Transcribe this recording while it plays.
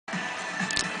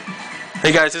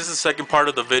Hey guys, this is the second part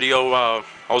of the video. I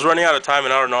was running out of time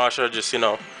and I don't know, I should have just, said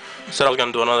I was going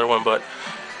to do another one, but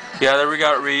yeah, there we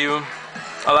got Ryu.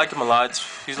 I like him a lot.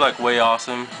 He's like way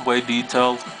awesome, way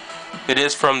detailed. It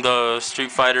is from the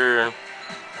Street Fighter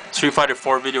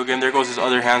 4 video game. There goes his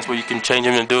other hands where you can change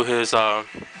him and do his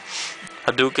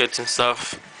Hadoukens and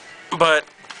stuff. But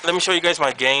let me show you guys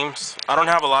my games. I don't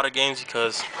have a lot of games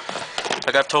because,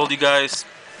 like I've told you guys,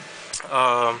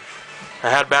 I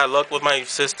had bad luck with my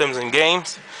systems and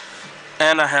games,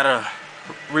 and I had a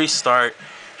restart.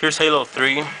 Here's Halo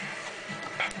 3.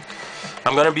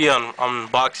 I'm gonna be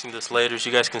unboxing this later, so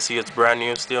you guys can see it's brand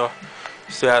new still.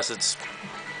 Still has its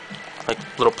like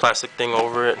little plastic thing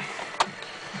over it.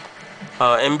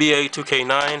 NBA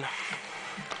 2K9.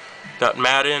 Got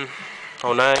Madden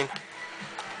 09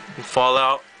 and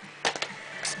Fallout.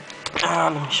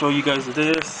 Let me show you guys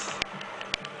this.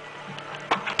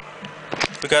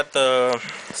 We got the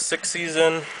 6th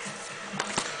season,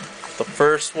 the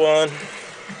first one,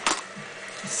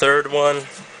 third one,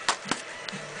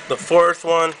 the 4th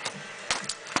one,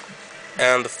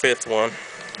 and the 5th one.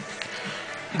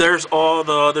 There's all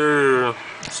the other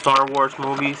Star Wars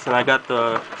movies, and I got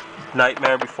the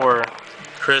Nightmare Before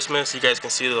Christmas. You guys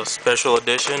can see the special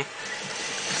edition.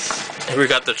 Here we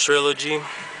got the trilogy.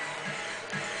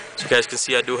 So you guys can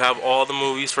see I do have all the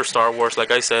movies for Star Wars,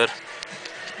 like I said.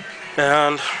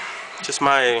 And just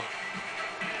my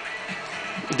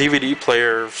DVD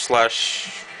player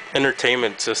slash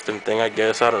entertainment system thing, I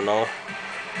guess. I don't know.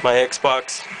 My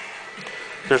Xbox.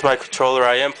 There's my controller.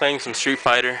 I am playing some Street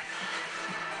Fighter.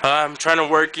 I'm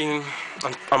working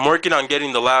on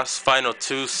getting the last final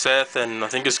 2 Seth, and I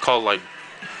think it's called like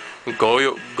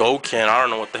Goken. I don't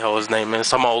know what the hell his name is.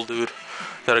 Some old dude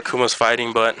that Akuma's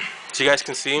fighting. But so you guys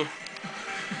can see.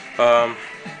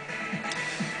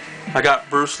 I got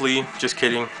Bruce Lee, just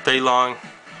kidding, Fei Long,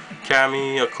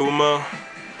 Cammy, Akuma,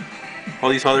 all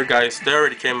these other guys. They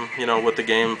already came, with the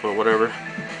game, but whatever.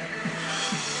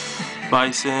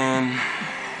 Bison.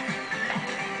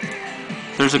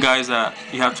 There's the guys that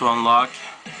you have to unlock.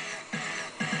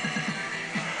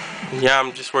 Yeah,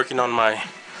 I'm just working on my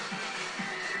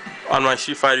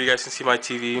Street Fighter. You guys can see my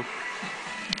TV.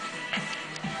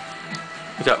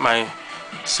 We got my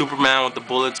Superman with the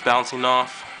bullets bouncing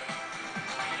off.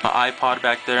 My iPod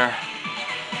back there.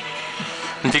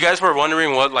 And if you guys were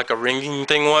wondering what like a ringing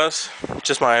thing was,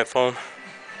 just my iPhone.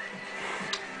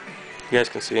 You guys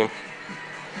can see.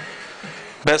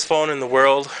 Best phone in the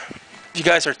world. If you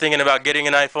guys are thinking about getting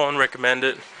an iPhone, recommend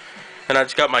it. And I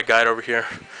just got my guide over here.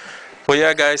 Well,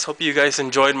 yeah, guys, hope you guys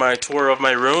enjoyed my tour of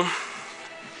my room.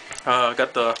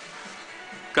 Got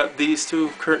these 2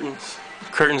 curtains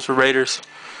for Raiders.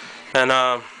 And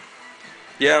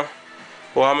yeah.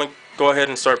 Well, I'm gonna go ahead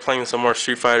and start playing some more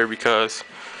Street Fighter because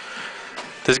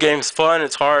this game's fun.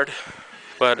 It's hard,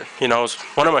 but it's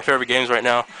one of my favorite games right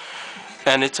now.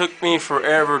 And it took me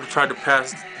forever to try to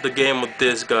pass the game with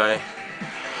this guy.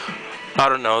 I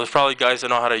don't know. There's probably guys that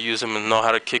know how to use him and know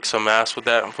how to kick some ass with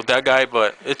that guy,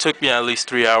 but it took me at least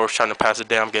 3 hours trying to pass a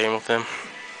damn game with him.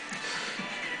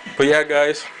 But yeah,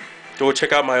 guys, go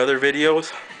check out my other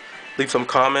videos. Leave some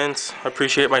comments. I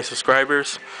appreciate my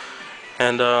subscribers,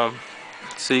 and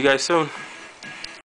see you guys soon.